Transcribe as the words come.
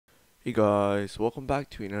Hey guys, welcome back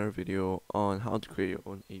to another video on how to create your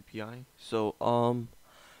own API.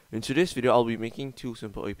 In today's video, I'll be making two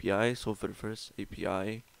simple APIs. So for the first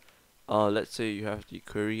API, let's say you have the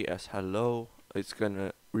query as hello. It's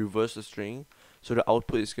gonna reverse the string, so the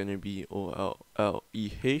output is gonna be OLLEH.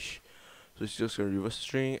 So it's just gonna reverse the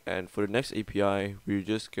string. And for the next API, we're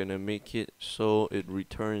just gonna make it so it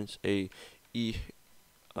returns a HELLO.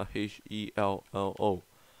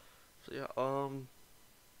 So yeah,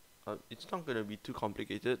 it's not gonna be too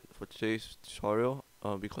complicated for today's tutorial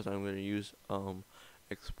because I'm gonna use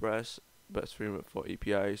Express best framework for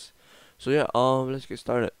APIs. So yeah, let's get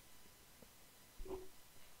started.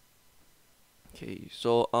 Okay,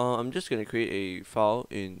 so I'm just gonna create a file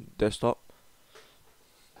in desktop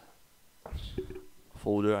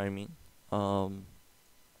folder. And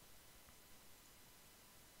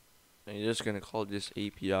you're just gonna call this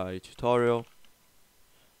API tutorial.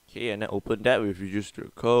 Okay, and then open that with Visual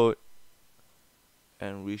Studio Code,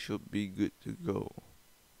 and we should be good to go.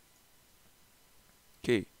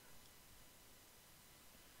 Okay.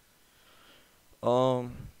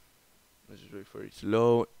 Let's just wait for it to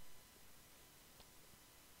load.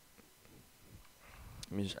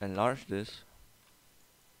 Let me just enlarge this.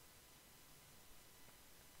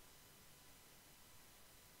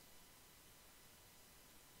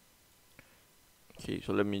 Okay,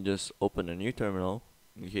 so let me just open a new terminal.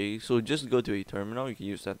 Okay, so just go to a terminal. You can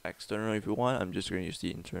use that external if you want. I'm just going to use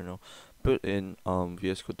the internal. Put in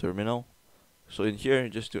VS Code terminal. So in here,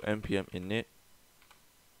 just do npm init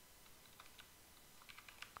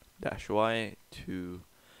 -y to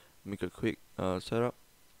make a quick setup.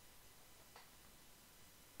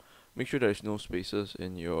 Make sure there's no spaces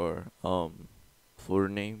in your folder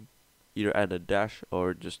name. Either add a dash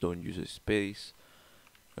or just don't use a space.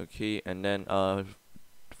 Okay, and then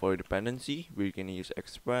for dependency, we're gonna use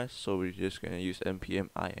express, so we're just gonna use npm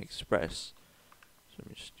iexpress. So let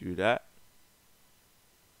me just do that.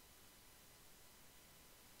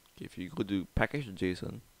 Okay, if you go to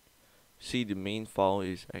package.json, see the main file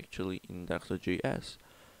is actually index.js.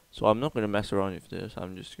 So I'm not gonna mess around with this.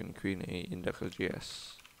 I'm just gonna create a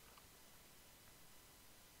index.js.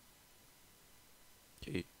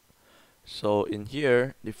 Okay. So in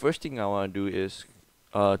here, the first thing I want to do is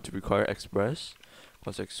to require express,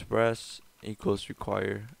 because express equals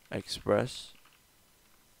require express.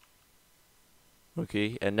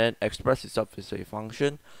 Okay, and then express itself is a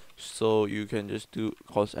function, so you can just do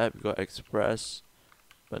cos app, you got express,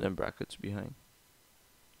 but then brackets behind.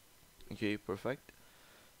 Okay, perfect.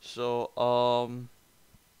 So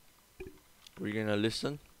we're gonna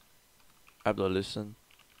listen app.listen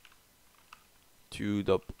to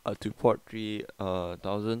the to port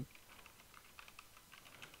 3000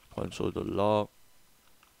 console.log.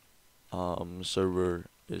 Server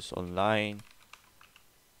is online.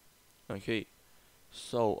 Okay,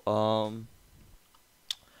 so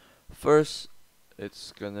first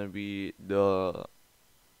it's gonna be the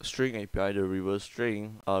string API, the reverse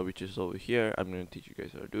string, which is over here. I'm gonna teach you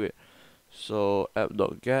guys how to do it. So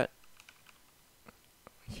app.get.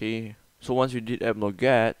 Okay, so once you did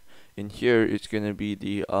app.get, in here it's gonna be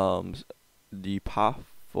the path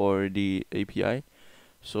for the API.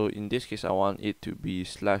 So in this case, I want it to be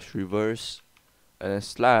 /reverse and then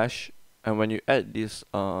slash, and when you add this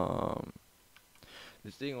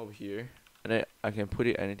thing over here, and then I can put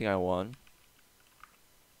it anything I want.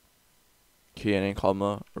 Okay, and then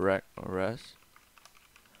comma rect or res.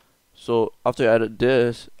 So after I added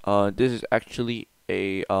this, this is actually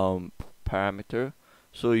a parameter.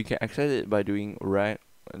 So you can access it by doing rect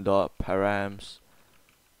dot params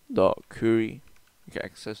dot query. You can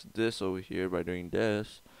access this over here by doing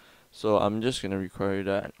this. So I'm just gonna require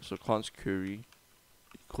that. So const query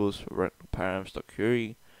equals params dot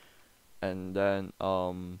query, and then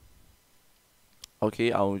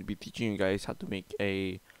okay, I will be teaching you guys how to make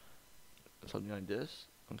a something like this.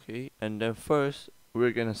 Okay, and then first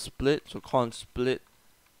we're gonna split. So const split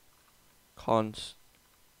const.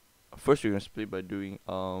 First we're gonna split by doing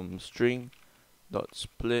string dot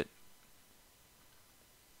split.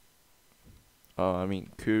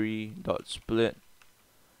 Query dot split,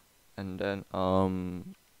 and then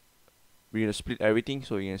we're gonna split everything.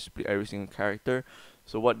 So we're gonna split every single character.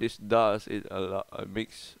 So what this does is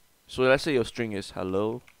makes. So let's say your string is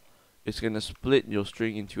hello. It's gonna split your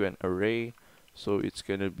string into an array. So it's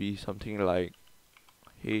gonna be something like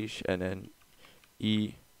H and then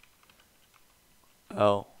E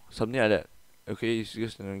L, something like that. Okay, it's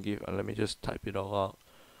just gonna give. Let me just type it all out.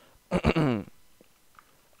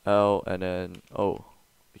 L and then O.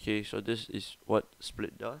 Okay, so this is what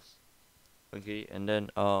split does. Okay, and then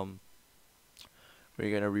we're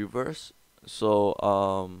gonna reverse. So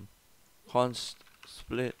const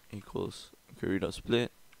split equals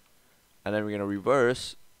query.split, and then we're gonna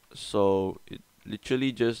reverse, so it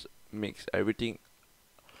literally just makes everything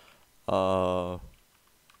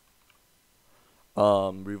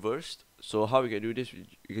reversed. So how we can do this, we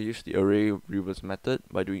can use the array reverse method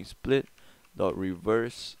by doing split dot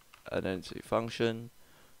reverse and then say function.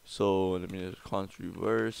 So let me just const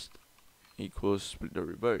reversed equals split dot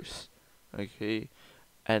reverse. Okay,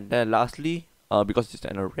 and then lastly, because it's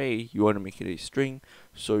an array, you want to make it a string,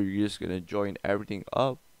 so you're just gonna join everything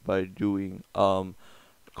up by doing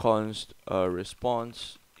const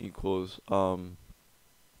response equals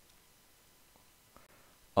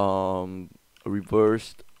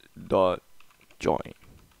reversed dot join.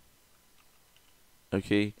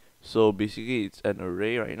 Okay, so basically it's an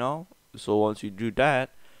array right now, so once you do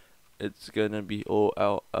that, it's gonna be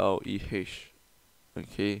OLLEH.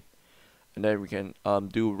 Okay, and then we can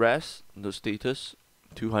do res the status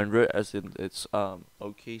 200 as in its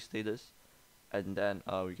okay status, and then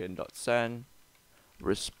we can dot send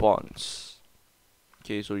response.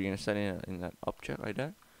 Okay, so you're gonna send it in that object like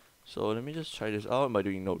that. So let me just try this out by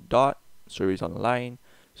doing node dot service online.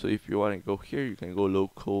 So if you want to go here, you can go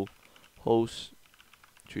local host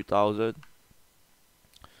 3000.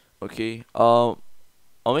 Okay, I'll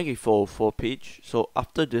make it for page. So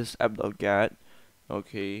after this app.get,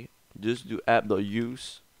 okay, just do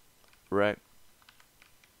app.use rec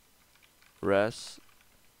res.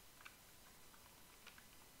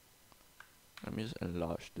 Let me just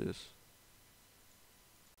enlarge this.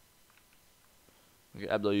 Okay,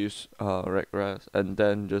 app.use rec res, and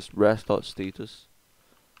then just res.status.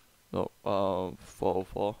 No,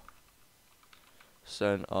 404.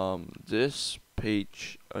 Send this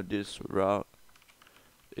page this route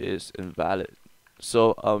is invalid.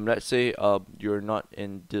 So let's say you're not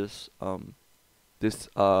in this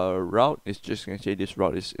route, it's just gonna say this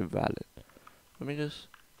route is invalid. Let me just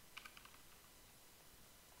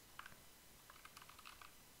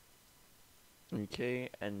okay,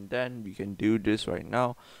 and then we can do this right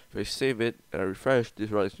now. If I save it and I refresh, this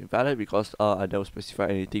route is invalid because I don't specify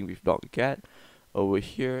anything with .get over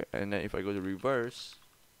here. And then if I go to reverse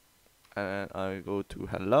and I go to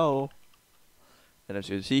hello, and as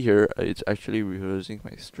you can see here, it's actually reversing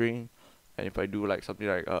my string. And if I do like something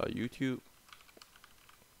like YouTube,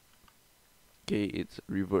 okay, it's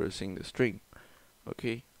reversing the string.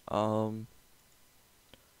 Okay,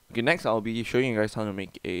 okay, next I'll be showing you guys how to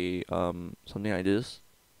make a something like this.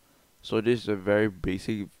 So this is a very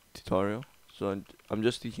basic tutorial. So I'm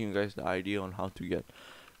just teaching you guys the idea on how to get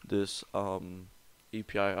this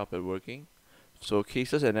API up and working. So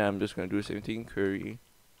cases, and then I'm just gonna do the same thing, query,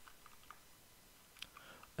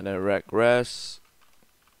 and then rec res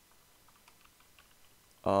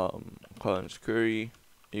const query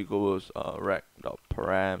equals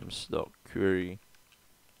rec.params.query.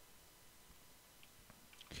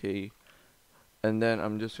 Okay, and then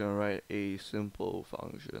I'm just gonna write a simple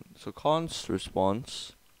function. So const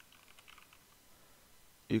response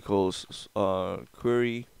equals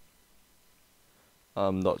query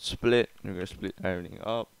dot split. We're gonna split everything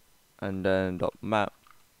up, and then dot map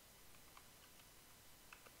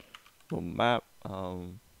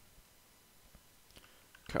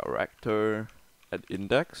character at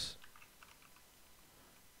index,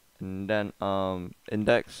 and then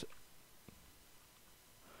index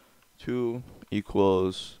 2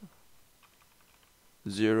 equals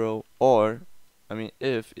 0, or I mean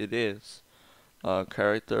if it is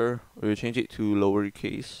character, we'll change it to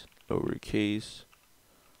lowercase,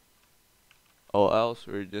 or else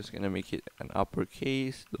we're just gonna make it an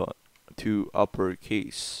uppercase dot to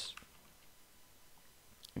uppercase.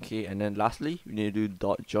 Okay, and then lastly we need to do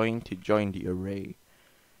dot join to join the array.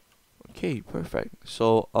 Okay, perfect.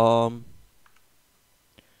 So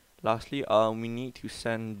lastly we need to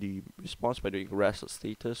send the response by doing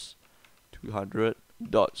res.status 200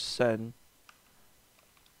 dot send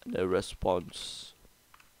the response.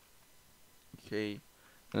 Okay,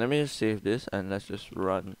 and let me just save this and let's just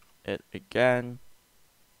run it again.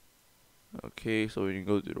 Okay, so when you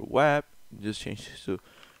go to the web, just change this to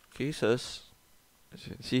cases. As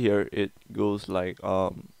you can see here, it goes like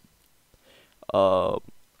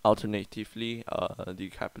alternatively the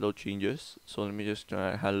capital changes. So let me just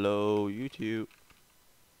try hello YouTube,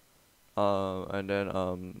 and then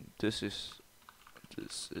this is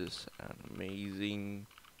an amazing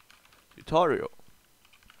tutorial.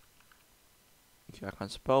 Okay, I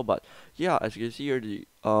can't spell, but yeah, as you can see here,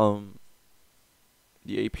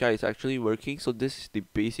 the API is actually working. So this is the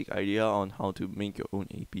basic idea on how to make your own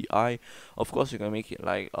API. Of course, you can make it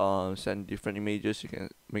like send different images. You can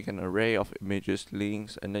make an array of images,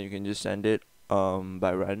 links, and then you can just send it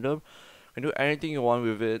by random. and do anything you want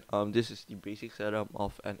with it. This is the basic setup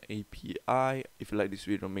of an API. If you like this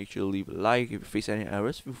video, make sure to leave a like. If you face any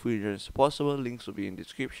errors, feel free to join as possible. Links will be in the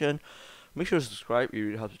description. Make sure to subscribe, it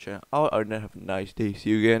really helps the channel out. Other than that, have a nice day.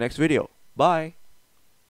 See you again next video. Bye.